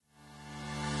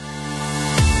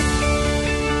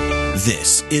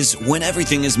This is When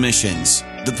Everything is Missions,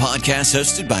 the podcast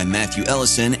hosted by Matthew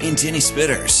Ellison and Denny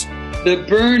Spitters. The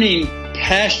burning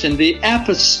passion, the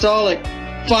apostolic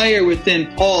fire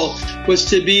within Paul was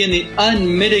to be in the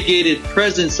unmitigated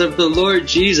presence of the Lord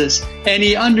Jesus. And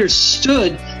he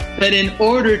understood that in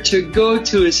order to go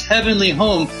to his heavenly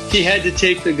home, he had to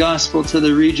take the gospel to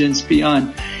the regions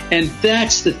beyond. And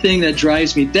that's the thing that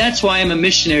drives me. That's why I'm a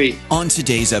missionary. On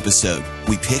today's episode,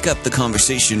 we pick up the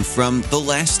conversation from the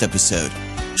last episode,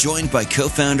 joined by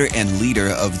co-founder and leader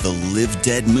of the Live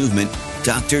Dead movement,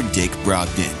 Dr. Dick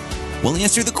Brogden. We'll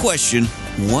answer the question,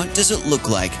 what does it look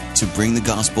like to bring the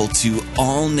gospel to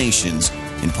all nations,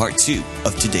 in part 2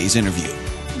 of today's interview.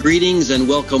 Greetings and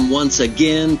welcome once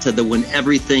again to the When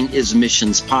Everything is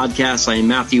Missions podcast. I am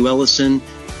Matthew Ellison,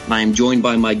 and I am joined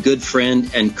by my good friend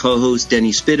and co-host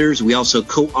Denny Spitters. We also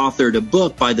co-authored a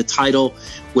book by the title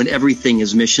When Everything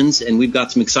is Missions, and we've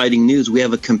got some exciting news. We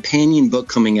have a companion book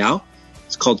coming out.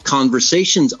 It's called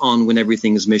Conversations on When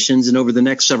Everything is Missions, and over the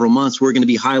next several months, we're going to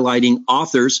be highlighting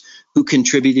authors who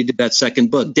contributed to that second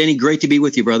book. Denny, great to be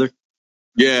with you, brother.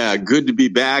 Yeah, good to be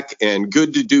back and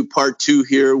good to do part 2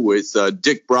 here with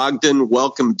Dick Brogden.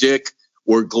 Welcome, Dick.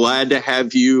 We're glad to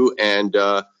have you and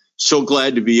so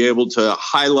glad to be able to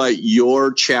highlight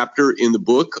your chapter in the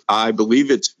book. I believe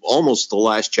it's almost the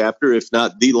last chapter, if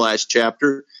not the last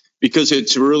chapter, because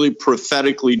it's really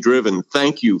prophetically driven.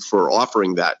 Thank you for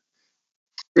offering that.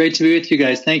 Great to be with you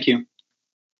guys. Thank you.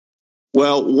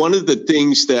 Well, one of the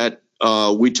things that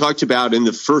we talked about in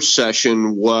the first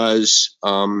session was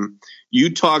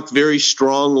you talked very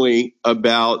strongly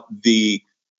about the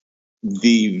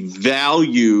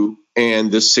value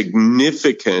and the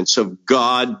significance of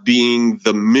God being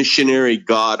the missionary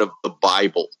God of the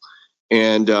Bible.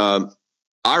 And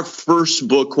our first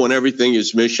book, When Everything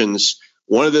is Missions,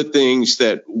 one of the things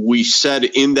that we said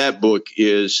in that book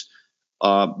is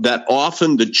that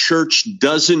often the church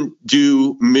doesn't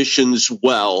do missions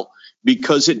well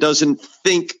because it doesn't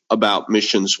think about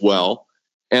missions well.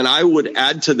 And I would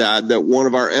add to that one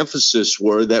of our emphasis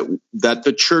were that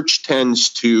the church tends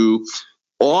to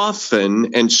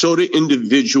often, and so do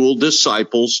individual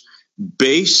disciples,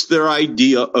 base their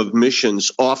idea of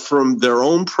missions off from their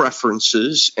own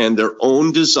preferences and their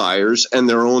own desires and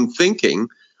their own thinking,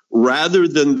 rather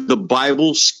than the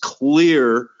Bible's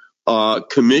clear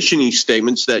commissioning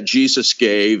statements that Jesus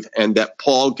gave and that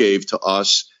Paul gave to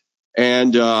us.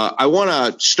 And I want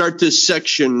to start this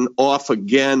section off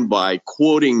again by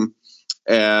quoting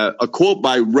a quote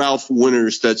by Ralph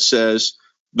Winters that says,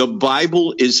 "The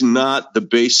Bible is not the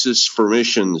basis for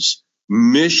missions.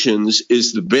 Missions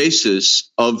is the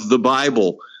basis of the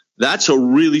Bible." That's a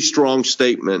really strong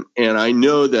statement, and I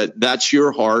know that that's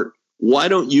your heart. Why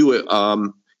don't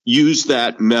you use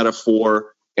that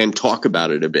metaphor and talk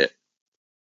about it a bit?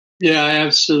 Yeah, I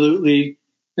absolutely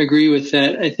agree with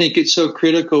that. I think it's so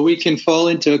critical. We can fall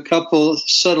into a couple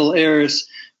subtle errors.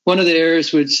 One of the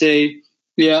errors would say,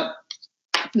 yeah,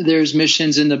 there's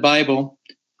missions in the Bible.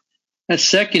 A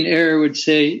second error would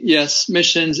say, yes,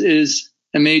 missions is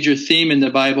a major theme in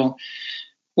the Bible.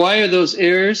 Why are those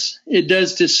errors? It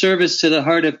does disservice to the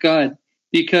heart of God,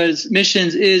 because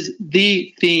missions is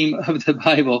the theme of the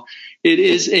Bible. It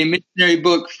is a missionary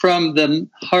book from the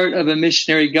heart of a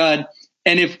missionary God.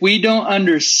 And if we don't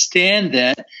understand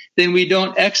that, then we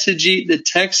don't exegete the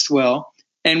text well,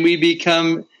 and we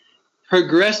become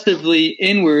progressively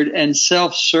inward and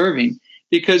self-serving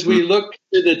because we look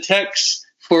to the text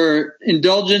for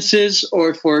indulgences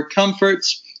or for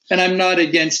comforts. And I'm not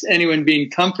against anyone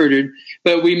being comforted,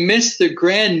 but we miss the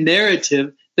grand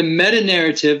narrative, the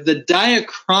meta-narrative, the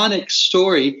diachronic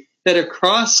story that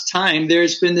across time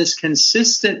there's been this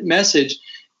consistent message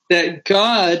that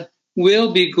God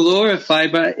will be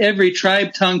glorified by every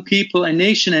tribe, tongue, people, and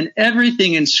nation, and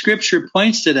everything in Scripture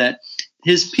points to that.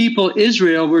 His people,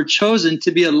 Israel, were chosen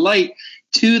to be a light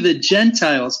to the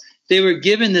Gentiles. They were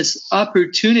given this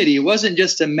opportunity. It wasn't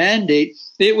just a mandate.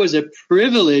 It was a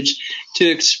privilege to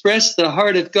express the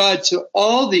heart of God to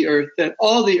all the earth, that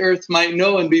all the earth might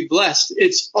know and be blessed.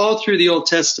 It's all through the Old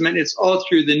Testament. It's all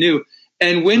through the New.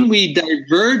 And when we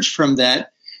diverge from that,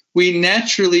 we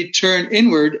naturally turn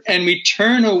inward and we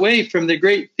turn away from the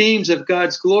great themes of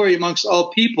God's glory amongst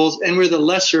all peoples, and we're the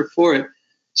lesser for it.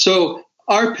 So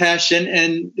our passion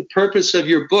and the purpose of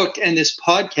your book and this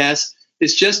podcast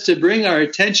is just to bring our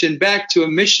attention back to a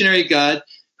missionary God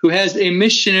who has a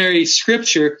missionary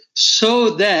scripture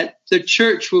so that the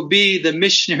church will be the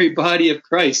missionary body of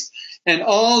Christ. And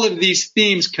all of these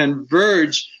themes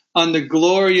converge on the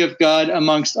glory of God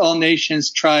amongst all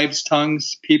nations, tribes,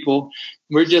 tongues, people.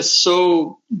 We're just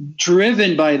so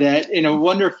driven by that in a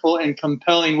wonderful and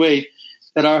compelling way.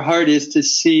 that our heart is to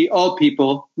see all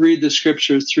people read the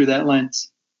scriptures through that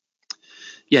lens.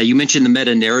 Yeah, you mentioned the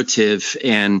meta-narrative,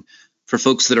 and for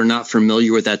folks that are not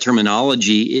familiar with that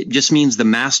terminology, it just means the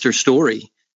master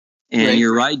story. And Right.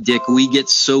 You're right, Dick, we get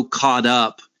so caught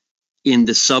up in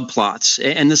the subplots,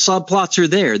 and the subplots are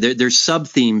there. They're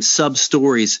sub-themes,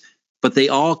 sub-stories, but they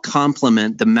all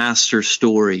complement the master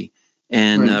story.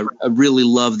 And Right. I really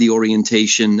love the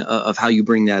orientation of how you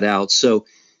bring that out. So,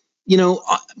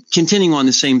 continuing on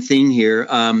the same thing here,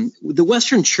 the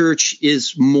Western Church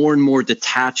is more and more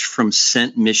detached from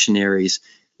sent missionaries.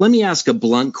 Let me ask a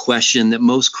blunt question that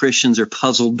most Christians are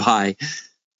puzzled by.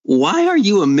 Why are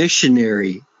you a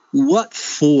missionary? What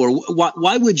for?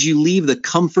 Why would you leave the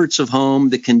comforts of home,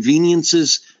 the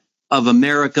conveniences of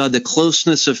America, the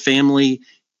closeness of family,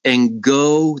 and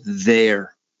go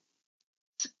there?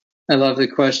 I love the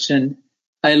question.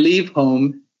 I leave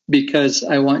home because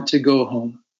I want to go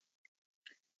home.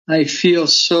 I feel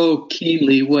so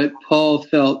keenly what Paul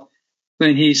felt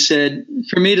when he said,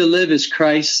 for me to live is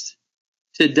Christ,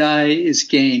 to die is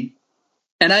gain.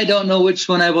 And I don't know which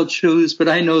one I will choose, but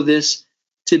I know this: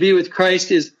 to be with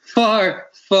Christ is far,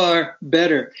 far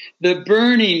better. The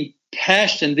burning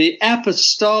passion, the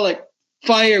apostolic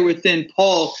fire within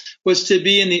Paul was to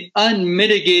be in the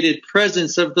unmitigated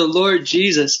presence of the Lord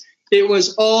Jesus. It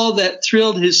was all that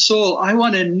thrilled his soul. I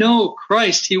want to know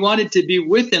Christ. He wanted to be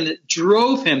with him. That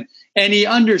drove him. And he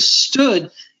understood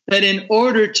that in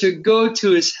order to go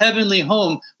to his heavenly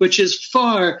home, which is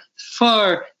far,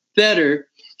 far better,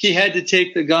 he had to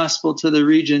take the gospel to the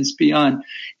regions beyond.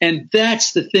 And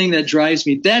that's the thing that drives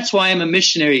me. That's why I'm a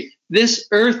missionary. This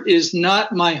earth is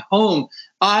not my home.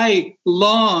 I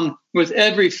long with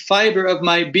every fiber of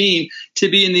my being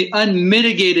to be in the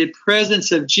unmitigated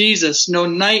presence of Jesus. No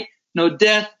night, no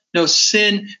death, no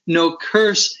sin, no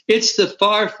curse. It's the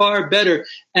far, far better.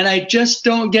 And I just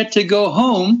don't get to go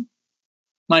home,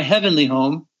 my heavenly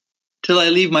home, till I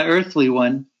leave my earthly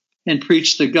one and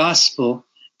preach the gospel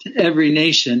to every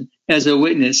nation as a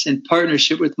witness in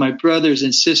partnership with my brothers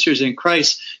and sisters in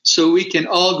Christ, so we can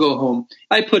all go home.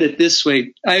 I put it this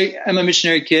way. I'm a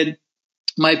missionary kid.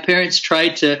 My parents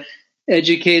tried to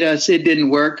educate us. It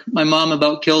didn't work. My mom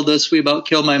about killed us. We about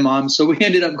killed my mom. So we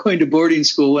ended up going to boarding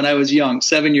school when I was young,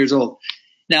 7 years old.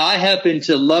 Now, I happen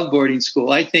to love boarding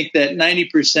school. I think that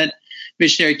 90%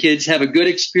 missionary kids have a good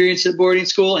experience at boarding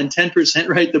school and 10%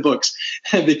 write the books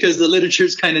because the literature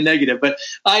is kind of negative. But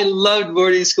I loved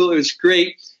boarding school. It was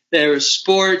great. There was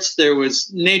sports. There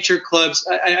was nature clubs.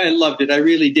 I loved it. I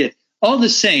really did. All the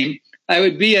same, I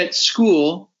would be at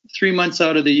school 3 months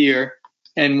out of the year,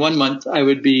 and 1 month I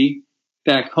would be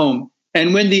back home.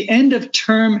 And when the end of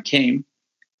term came,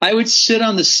 I would sit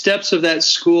on the steps of that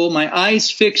school, my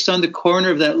eyes fixed on the corner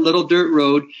of that little dirt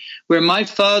road where my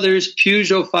father's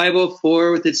Peugeot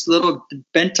 504 with its little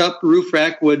bent up roof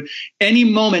rack would any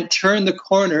moment turn the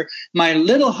corner. My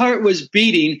little heart was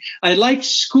beating. I liked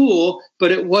school,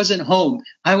 but it wasn't home.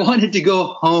 I wanted to go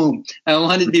home. I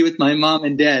wanted to be with my mom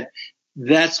and dad.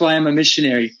 That's why I'm a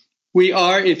missionary. We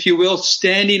are, if you will,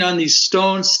 standing on these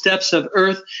stone steps of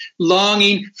earth,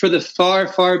 longing for the far,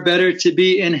 far better, to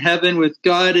be in heaven with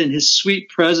God and his sweet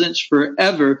presence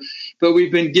forever. But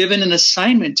we've been given an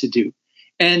assignment to do.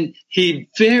 And he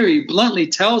very bluntly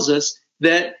tells us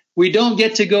that we don't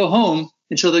get to go home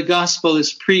until the gospel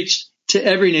is preached to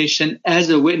every nation as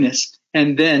a witness.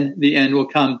 And then the end will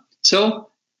come. So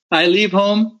I leave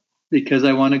home because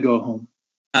I want to go home.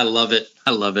 I love it.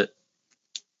 I love it.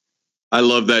 I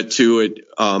love that too.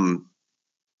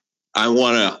 I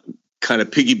want to kind of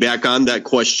piggyback on that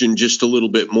question just a little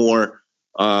bit more.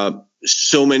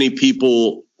 So many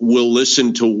people will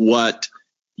listen to what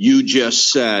you just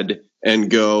said and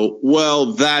go,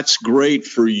 well, that's great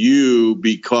for you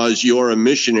because you're a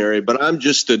missionary, but I'm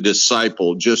just a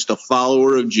disciple, just a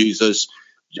follower of Jesus,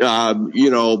 plain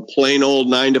old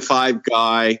 9-to-5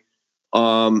 guy.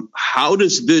 How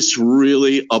does this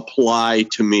really apply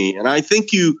to me? And I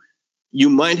think you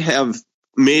might have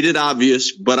made it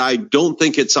obvious, but I don't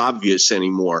think it's obvious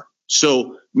anymore.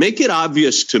 So make it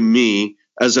obvious to me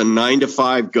as a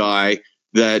 9-to-5 guy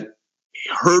that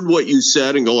heard what you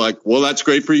said and go like, well, that's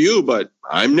great for you, but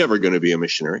I'm never going to be a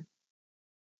missionary.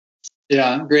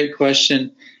 Yeah, great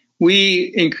question.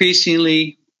 We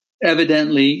increasingly,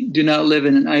 evidently, do not live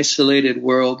in an isolated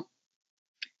world.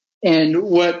 And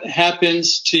what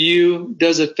happens to you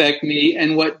does affect me,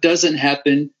 and what doesn't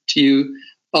happen to you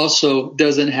also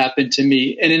doesn't happen to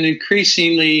me. In an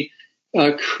increasingly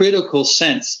critical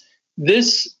sense,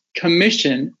 this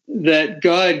commission that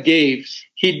God gave,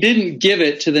 he didn't give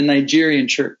it to the Nigerian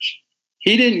church.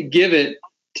 He didn't give it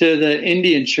to the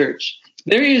Indian church.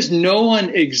 There is no one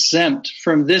exempt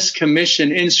from this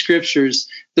commission in scriptures.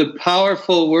 The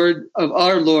powerful word of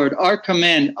our Lord, our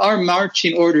command, our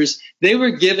marching orders, they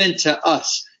were given to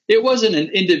us. It wasn't an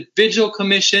individual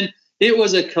commission. It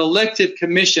was a collective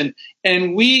commission.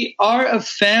 And we are a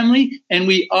family and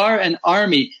we are an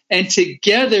army. And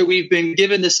together we've been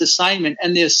given this assignment.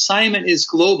 And the assignment is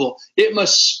global. It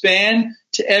must span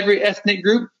to every ethnic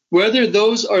group, whether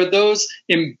those are those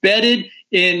embedded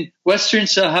in Western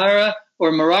Sahara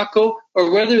or Morocco,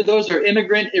 or whether those are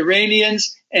immigrant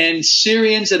Iranians and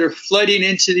Syrians that are flooding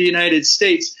into the United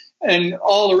States and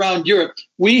all around Europe.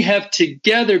 We have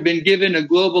together been given a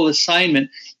global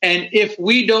assignment. And if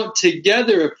we don't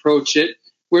together approach it,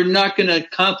 we're not going to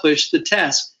accomplish the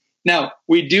task. Now,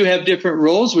 we do have different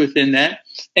roles within that,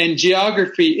 and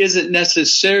geography isn't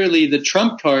necessarily the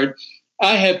trump card.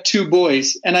 I have 2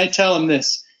 boys, and I tell them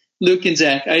this, Luke and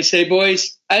Zach. I say,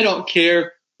 boys, I don't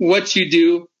care what you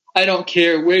do. I don't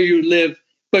care where you live,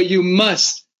 but you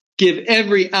must give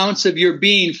every ounce of your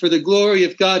being for the glory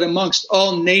of God amongst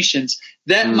all nations.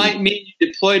 That might mean you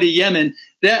deploy to Yemen.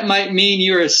 That might mean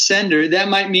you're a sender. That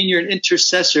might mean you're an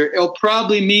intercessor. It'll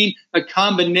probably mean a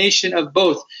combination of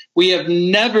both. We have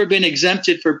never been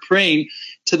exempted for praying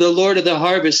to the Lord of the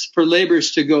harvest for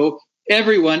laborers to go.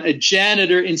 Everyone, a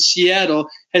janitor in Seattle,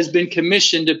 has been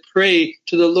commissioned to pray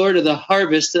to the Lord of the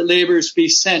harvest that laborers be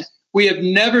sent. We have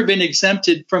never been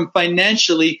exempted from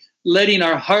financially letting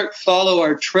our heart follow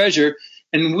our treasure.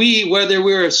 And we, whether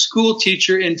we're a school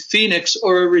teacher in Phoenix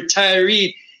or a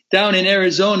retiree down in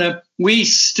Arizona, we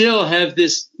still have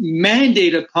this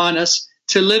mandate upon us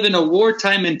to live in a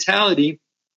wartime mentality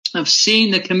of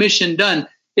seeing the commission done.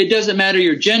 It doesn't matter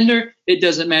your gender. It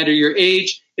doesn't matter your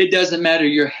age. It doesn't matter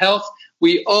your health.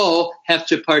 We all have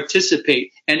to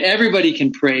participate, and everybody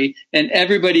can pray, and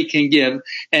everybody can give,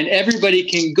 and everybody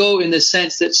can go in the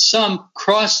sense that some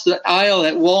cross the aisle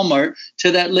at Walmart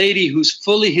to that lady who's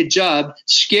fully hijab,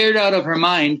 scared out of her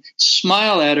mind,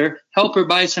 smile at her, help her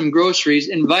buy some groceries,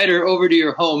 invite her over to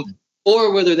your home,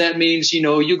 or whether that means,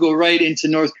 you go right into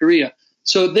North Korea.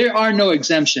 So there are no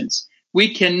exemptions.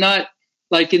 We cannot,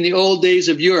 like in the old days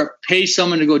of Europe, pay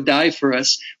someone to go die for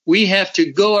us. We have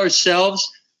to go ourselves,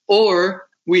 or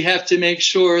we have to make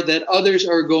sure that others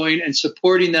are going and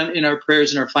supporting them in our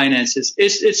prayers and our finances.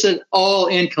 It's an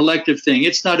all-in collective thing.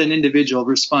 It's not an individual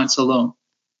response alone.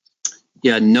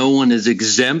 Yeah, no one is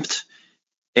exempt,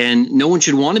 and no one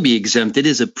should want to be exempt. It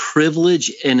is a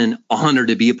privilege and an honor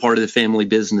to be a part of the family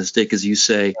business, Dick, as you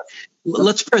say.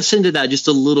 Let's press into that just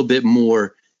a little bit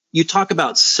more. You talk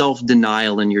about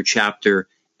self-denial in your chapter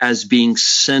as being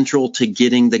central to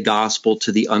getting the gospel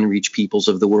to the unreached peoples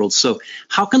of the world. So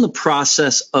how can the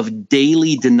process of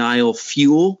daily denial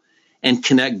fuel and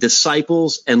connect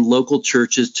disciples and local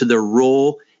churches to their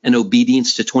role and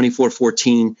obedience to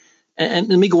 24:14? And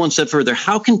let me go one step further.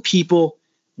 How can people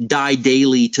die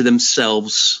daily to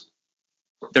themselves?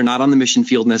 They're not on the mission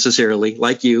field necessarily,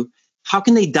 like you. How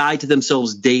can they die to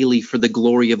themselves daily for the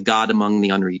glory of God among the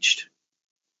unreached?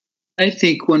 I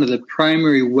think one of the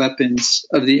primary weapons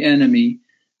of the enemy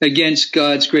against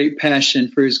God's great passion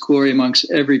for his glory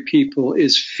amongst every people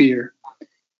is fear.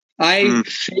 I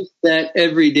face that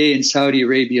every day in Saudi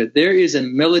Arabia. There is a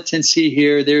militancy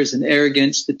here. There's an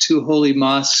arrogance, the 2 holy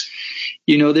mosques.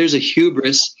 There's a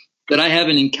hubris that I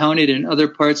haven't encountered in other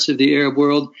parts of the Arab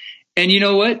world. And you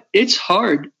know what? It's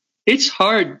hard. It's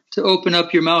hard to open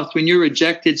up your mouth when you're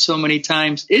rejected so many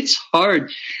times. It's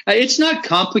hard. It's not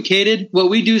complicated. What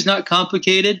we do is not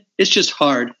complicated. It's just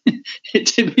hard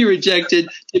to be rejected,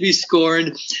 to be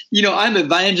scorned. I'm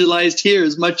evangelized here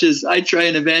as much as I try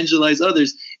and evangelize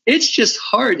others. It's just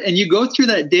hard. And you go through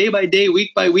that day by day,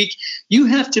 week by week. You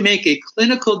have to make a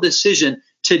clinical decision.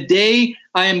 Today,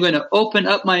 I am going to open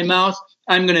up my mouth.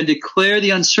 I'm going to declare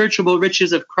the unsearchable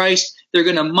riches of Christ. They're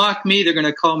going to mock me. They're going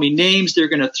to call me names. They're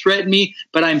going to threaten me.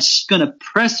 But I'm going to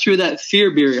press through that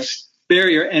fear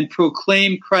barrier and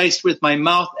proclaim Christ with my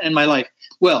mouth and my life.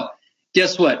 Well,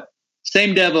 guess what?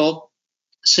 Same devil,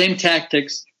 same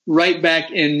tactics, right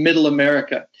back in middle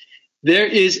America. There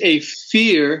is a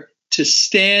fear to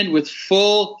stand with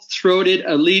full-throated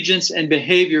allegiance and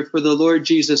behavior for the Lord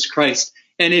Jesus Christ.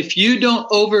 And if you don't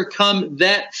overcome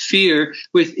that fear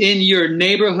within your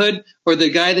neighborhood, or the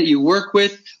guy that you work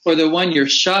with, or the one you're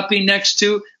shopping next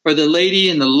to, or the lady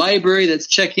in the library that's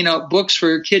checking out books for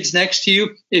her kids next to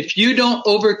you, if you don't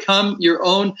overcome your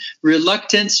own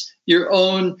reluctance, your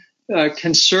own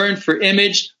concern for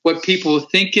image, what people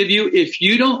think of you, if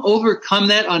you don't overcome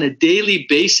that on a daily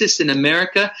basis in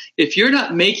America, if you're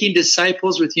not making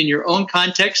disciples within your own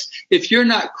context, if you're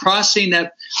not crossing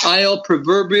that aisle,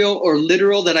 proverbial or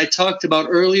literal, that I talked about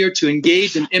earlier, to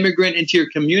engage an immigrant into your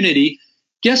community,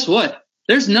 guess what?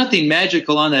 There's nothing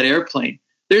magical on that airplane.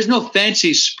 There's no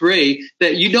fancy spray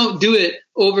that you don't do it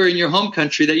over in your home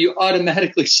country, that you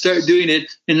automatically start doing it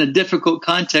in a difficult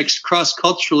context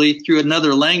cross-culturally through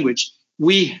another language.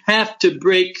 We have to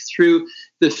break through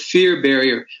the fear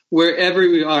barrier wherever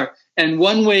we are. And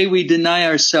one way we deny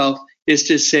ourselves is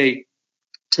to say,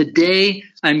 today,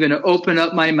 I'm going to open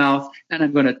up my mouth and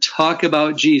I'm going to talk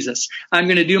about Jesus. I'm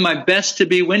going to do my best to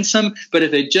be winsome, but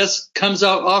if it just comes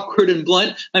out awkward and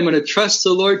blunt, I'm going to trust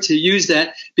the Lord to use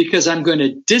that, because I'm going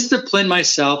to discipline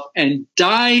myself and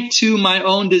die to my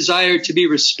own desire to be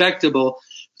respectable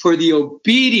for the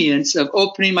obedience of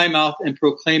opening my mouth and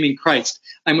proclaiming Christ.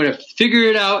 I'm going to figure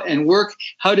it out and work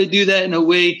how to do that in a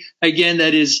way, again,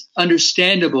 that is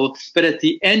understandable. But at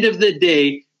the end of the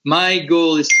day, my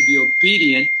goal is to be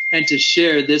obedient and to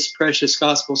share this precious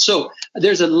gospel. So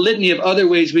there's a litany of other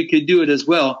ways we could do it as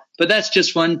well, but that's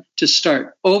just one to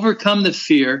start. Overcome the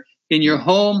fear in your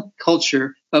home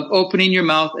culture of opening your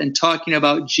mouth and talking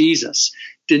about Jesus.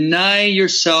 Deny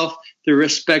yourself the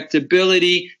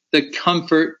respectability, the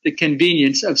comfort, the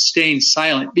convenience of staying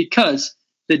silent, because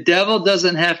the devil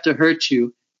doesn't have to hurt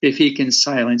you if he can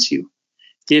silence you.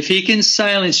 If he can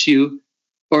silence you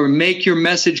or make your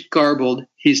message garbled,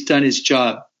 he's done his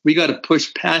job. We got to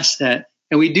push past that,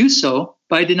 and we do so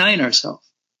by denying ourselves.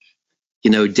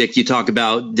 You know, Dick, you talk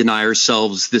about deny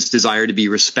ourselves, this desire to be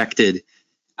respected.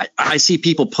 I see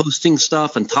people posting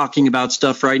stuff and talking about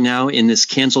stuff right now in this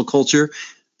cancel culture.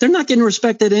 They're not getting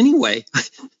respected anyway.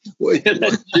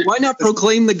 Why not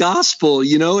proclaim the gospel,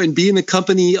 and be in the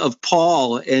company of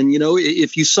Paul? And,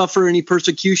 if you suffer any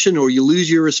persecution or you lose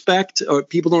your respect or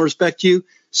people don't respect you,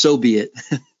 so be it.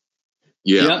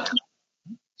 Yeah.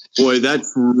 Boy,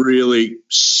 that's really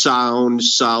sound,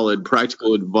 solid,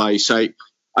 practical advice.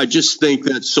 I just think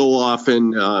that so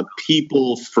often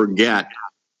people forget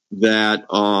that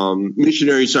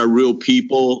missionaries are real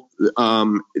people.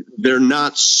 They're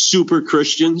not super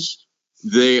Christians.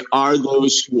 They are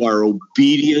those who are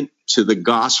obedient to the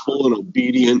gospel and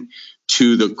obedient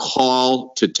to the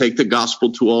call to take the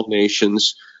gospel to all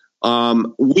nations.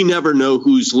 We never know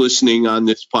who's listening on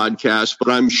this podcast, but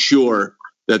I'm sure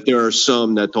that there are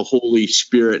some that the Holy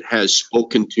Spirit has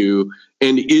spoken to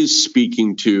and is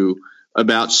speaking to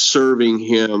about serving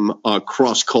him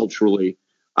cross-culturally.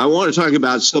 I want to talk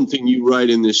about something you write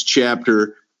in this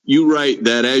chapter. You write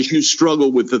that as you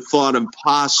struggle with the thought of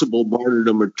possible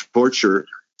martyrdom or torture,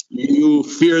 you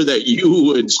fear that you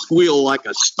would squeal like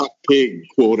a stuck pig,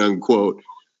 quote unquote.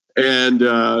 And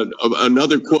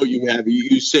another quote you have,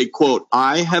 you say, quote,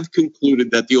 I have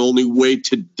concluded that the only way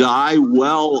to die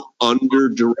well under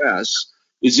duress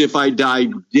is if I die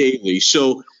daily.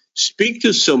 So speak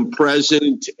to some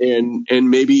present and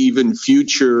maybe even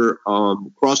future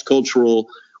cross-cultural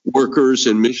workers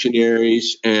and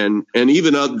missionaries and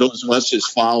even those of us as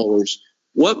followers.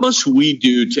 What must we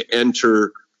do to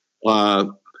enter,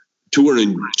 to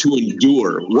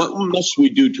endure? What must we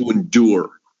do to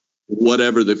endure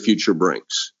whatever the future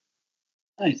brings?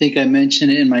 I think I mentioned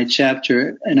it in my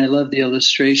chapter, and I love the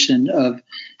illustration of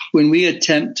when we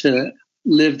attempt to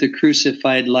live the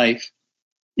crucified life.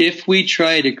 If we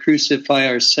try to crucify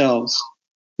ourselves,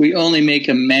 we only make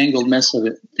a mangled mess of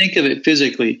it. Think of it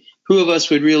physically. Who of us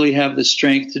would really have the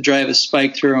strength to drive a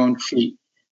spike through our own feet?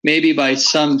 Maybe by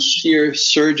some sheer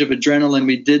surge of adrenaline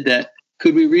we did that.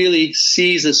 Could we really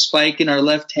seize a spike in our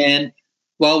left hand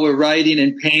while we're writhing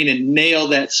in pain and nail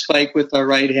that spike with our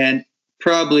right hand?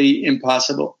 Probably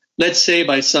impossible. Let's say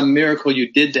by some miracle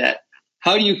you did that.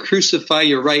 How do you crucify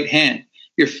your right hand?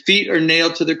 Your feet are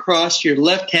nailed to the cross. Your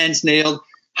left hand's nailed.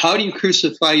 How do you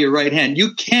crucify your right hand?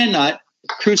 You cannot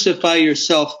crucify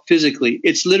yourself physically.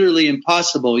 It's literally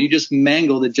impossible. You just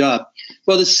mangle the job.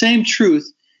 Well, the same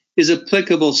truth is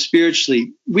applicable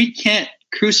spiritually. We can't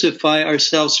crucify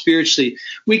ourselves spiritually.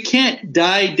 We can't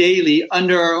die daily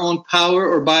under our own power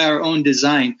or by our own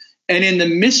design. And in the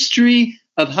mystery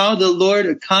of how the Lord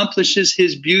accomplishes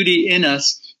his beauty in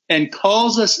us and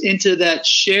calls us into that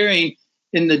sharing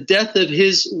in the death of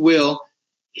his will,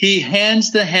 he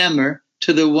hands the hammer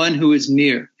to the one who is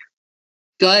near.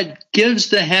 God gives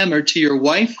the hammer to your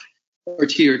wife or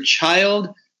to your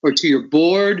child or to your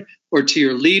board or to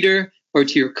your leader or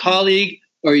to your colleague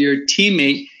or your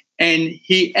teammate. And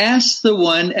he asks the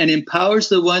one and empowers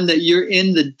the one that you're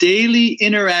in the daily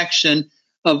interaction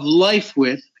of life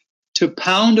with to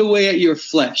pound away at your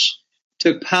flesh,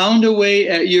 to pound away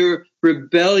at your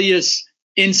rebellious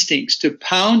instincts, to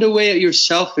pound away at your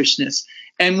selfishness.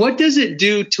 And what does it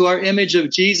do to our image of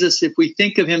Jesus if we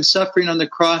think of him suffering on the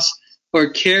cross or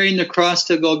carrying the cross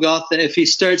to Golgotha, if he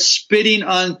starts spitting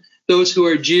on those who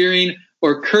are jeering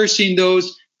or cursing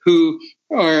those who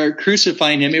or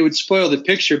crucifying him, it would spoil the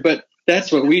picture, but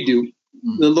that's what we do.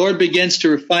 The Lord begins to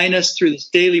refine us through this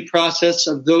daily process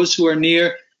of those who are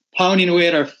near, pounding away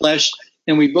at our flesh,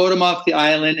 and we vote them off the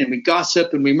island, and we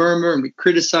gossip, and we murmur, and we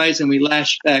criticize, and we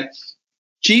lash back.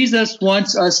 Jesus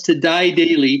wants us to die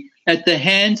daily at the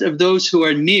hands of those who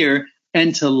are near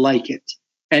and to like it,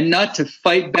 and not to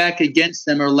fight back against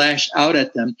them or lash out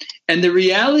at them. And the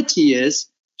reality is,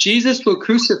 Jesus will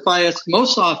crucify us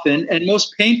most often and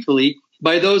most painfully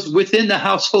by those within the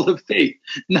household of faith,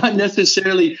 not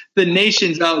necessarily the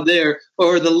nations out there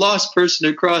or the lost person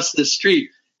across the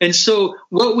street. And so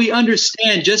what we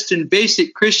understand just in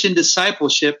basic Christian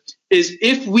discipleship is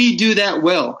if we do that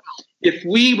well, if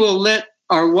we will let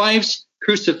our wives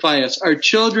crucify us, our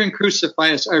children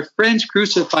crucify us, our friends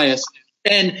crucify us,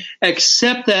 and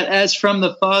accept that as from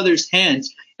the Father's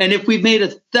hands. And if we've made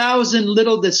 1,000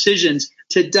 little decisions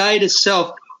to die to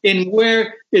self in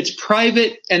where it's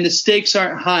private and the stakes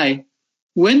aren't high,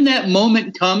 when that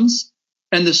moment comes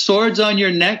and the sword's on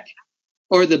your neck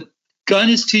or the gun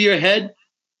is to your head,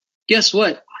 guess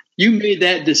what? You made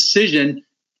that decision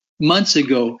months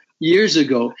ago, years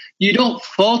ago. You don't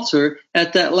falter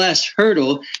at that last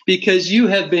hurdle because you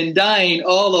have been dying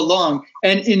all along.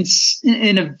 And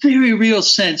in a very real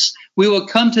sense, we will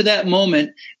come to that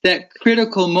moment, that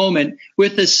critical moment,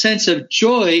 with a sense of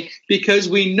joy because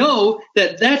we know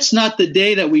that that's not the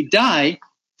day that we die.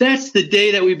 That's the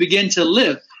day that we begin to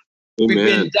live. Amen. We've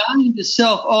been dying to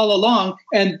self all along,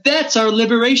 and that's our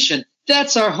liberation.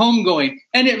 That's our homegoing.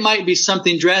 And it might be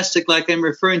something drastic like I'm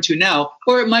referring to now,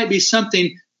 or it might be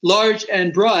something large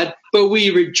and broad, but we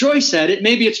rejoice at it.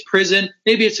 Maybe it's prison,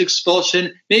 maybe it's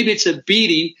expulsion, maybe it's a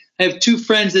beating. I have 2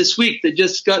 friends this week that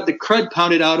just got the crud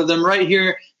pounded out of them right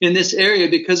here in this area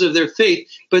because of their faith,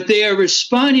 but they are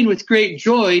responding with great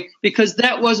joy because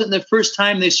that wasn't the first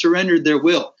time they surrendered their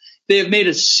will. They have made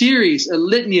a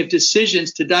litany of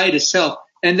decisions to die to self.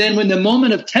 And then when the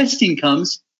moment of testing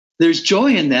comes, there's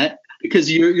joy in that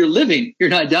because you're living, you're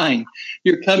not dying.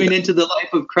 You're coming into the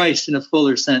life of Christ in a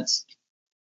fuller sense.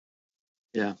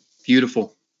 Yeah,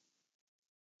 beautiful.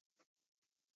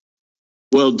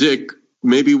 Well, Dick,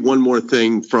 maybe one more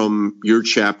thing from your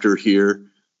chapter here.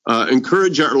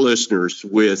 Encourage our listeners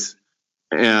with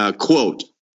a quote,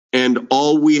 and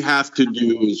all we have to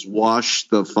do is wash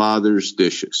the Father's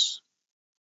dishes.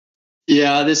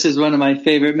 Yeah, this is one of my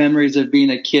favorite memories of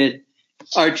being a kid.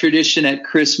 Our tradition at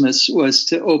Christmas was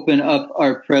to open up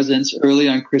our presents early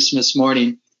on Christmas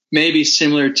morning, maybe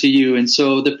similar to you. And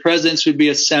so the presents would be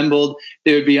assembled.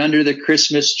 They would be under the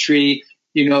Christmas tree.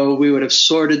 You know, we would have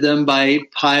sorted them by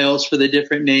piles for the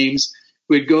different names.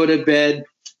 We'd go to bed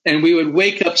and we would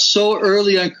wake up so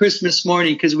early on Christmas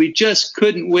morning because we just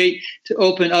couldn't wait to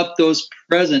open up those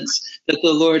presents that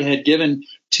the Lord had given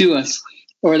to us,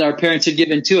 or that our parents had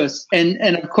given to us. And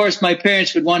of course, my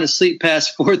parents would want to sleep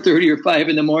past 4:30 or 5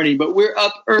 in the morning, but we're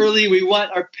up early. We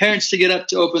want our parents to get up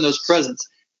to open those presents.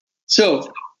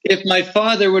 So if my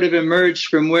father would have emerged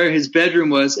from where his bedroom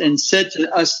was and said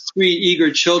to us 3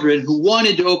 eager children who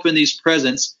wanted to open these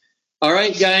presents, all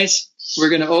right, guys, we're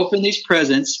going to open these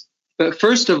presents. But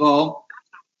first of all,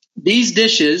 these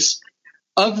dishes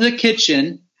of the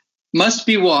kitchen must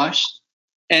be washed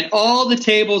and all the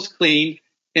tables cleaned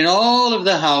in all of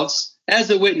the house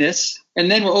as a witness, and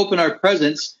then we'll open our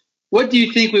presents. What do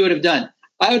you think we would have done?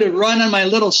 I would have run on my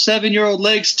little 7-year-old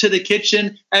legs to the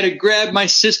kitchen. I'd have grabbed my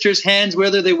sister's hands,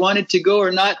 whether they wanted to go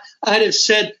or not. I'd have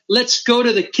said, let's go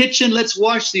to the kitchen. Let's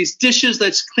wash these dishes.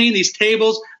 Let's clean these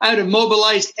tables. I would have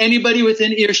mobilized anybody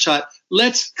within earshot.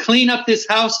 Let's clean up this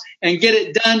house and get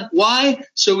it done. Why?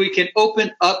 So we can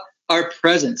open up our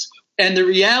presents. And the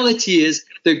reality is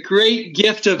the great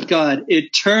gift of God,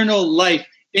 eternal life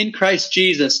in Christ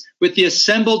Jesus, with the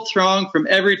assembled throng from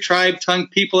every tribe, tongue,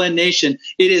 people, and nation.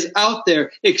 It is out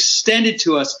there, extended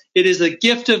to us. It is a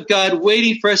gift of God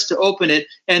waiting for us to open it.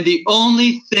 And the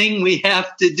only thing we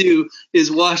have to do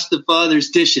is wash the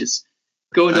Father's dishes.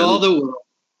 Go into all the world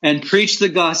and preach the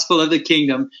gospel of the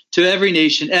kingdom to every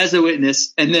nation as a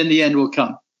witness, and then the end will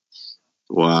come.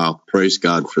 Wow. Praise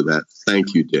God for that.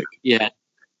 Thank you, Dick. Yeah.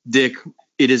 Dick,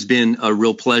 it has been a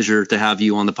real pleasure to have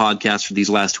you on the podcast for these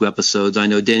last 2 episodes. I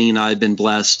know Denny and I have been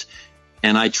blessed,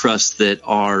 and I trust that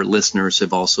our listeners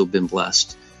have also been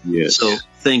blessed. Yes. So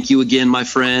thank you again, my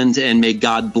friend, and may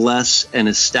God bless and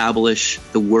establish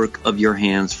the work of your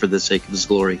hands for the sake of his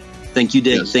glory. Thank you,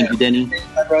 Dick. Yes. Thank you, Denny. Thank you,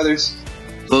 my brothers.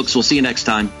 Folks, we'll see you next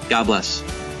time. God bless.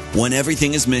 When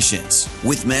Everything is Missions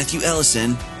with Matthew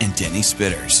Ellison and Denny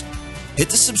Spitters. Hit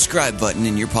the subscribe button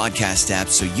in your podcast app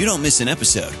so you don't miss an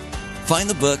episode. Find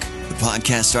the book, the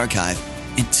podcast archive,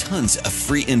 and tons of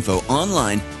free info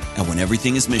online at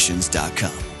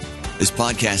wheneverythingismissions.com. This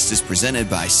podcast is presented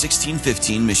by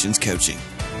 1615 Missions Coaching.